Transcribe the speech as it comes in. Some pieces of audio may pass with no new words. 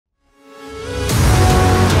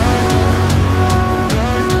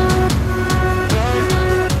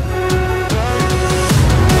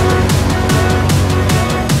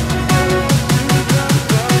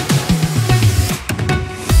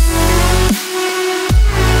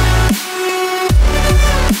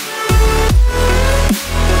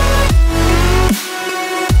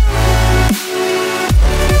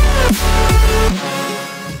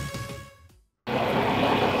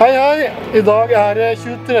I dag er det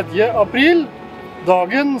 23. april.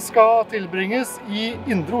 Dagen skal tilbringes i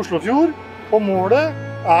Indre Oslofjord, og målet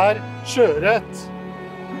er sjøørret.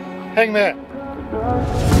 Heng med!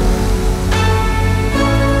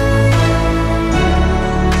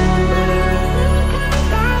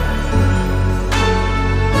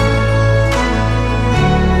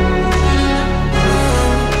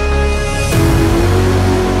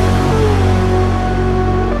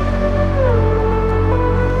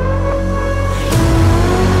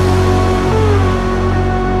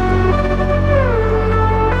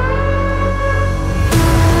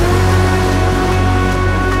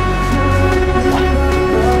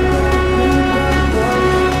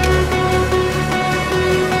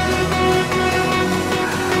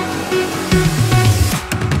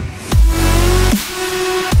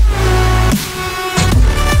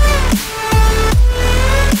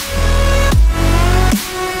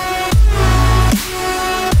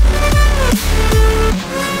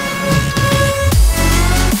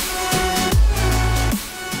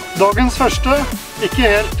 Dagens første, ikke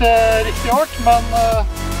helt riktig art, men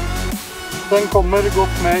den kommer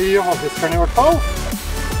godt med i havfiskeren i hvert fall.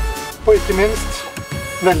 Og ikke minst,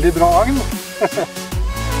 veldig bra agn.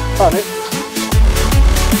 Herlig.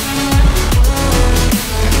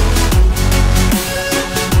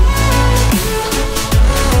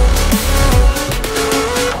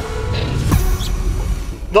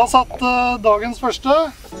 Da satt dagens første.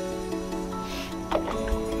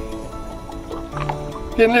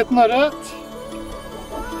 Fin liten ørret.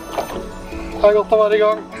 Det er godt å være i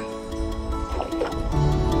gang.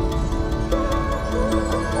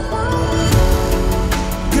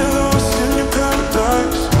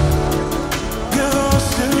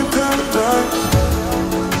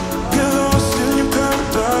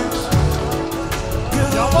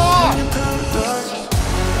 Ja da!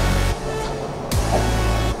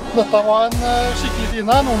 Dette var en skikkelig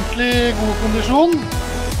fin, en ordentlig god kondisjon.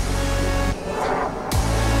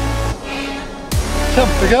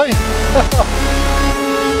 Kjempegøy!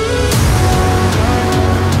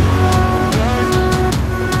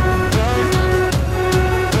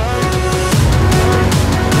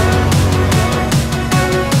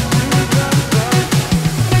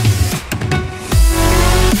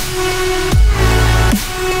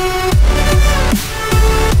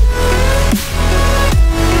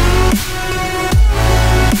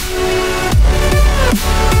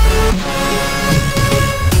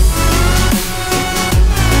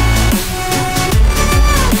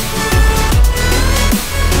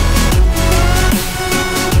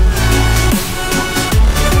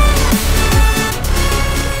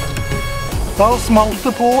 Da smalt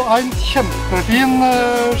det på en kjempefin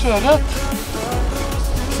sjøørret.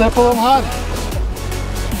 Se på den her.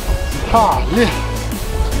 Herlig.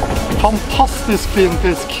 Fantastisk fin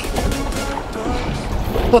fisk.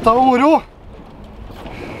 Dette var moro.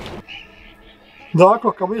 Da er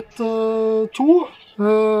klokka blitt 2.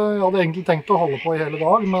 Jeg hadde egentlig tenkt å holde på i hele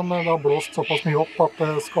dag, men det har blåst såpass mye opp at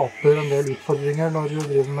det skaper en del utfordringer når du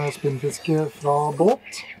driver med spinnfiske fra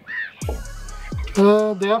båt.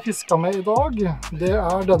 Det jeg fisket med i dag, det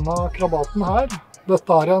er denne krabaten her.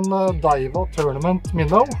 Dette er en Daiwa Tournament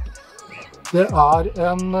Minnow. Det er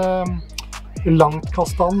en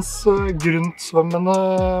langtkastans grunnsvømmende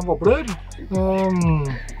wobbler.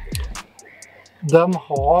 Den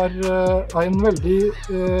har en veldig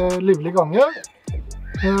livlig gange.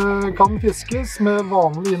 Kan fiskes med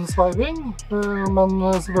vanlig innsveiving, men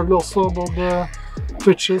selvfølgelig også både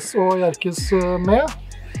twitches og jerkes med.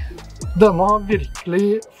 Denne har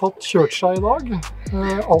virkelig fått kjørt seg i dag.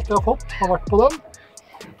 Alt jeg har fått har vært på den.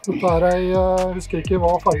 Dette er jeg husker ikke hva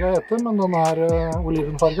farga heter, men den er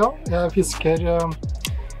olivenfarga. Jeg fisker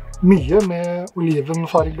mye med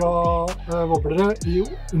olivenfarga wobblere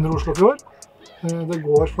under Oslofjord. Det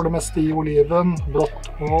går for det meste i oliven,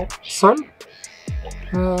 blått og sølv.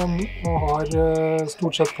 Og har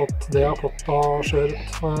stort sett fått det jeg har fått av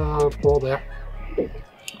sjøørret på det.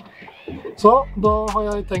 Så da har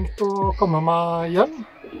jeg tenkt å komme meg hjem.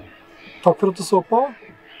 Takk for at du så på.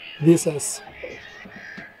 Vi ses!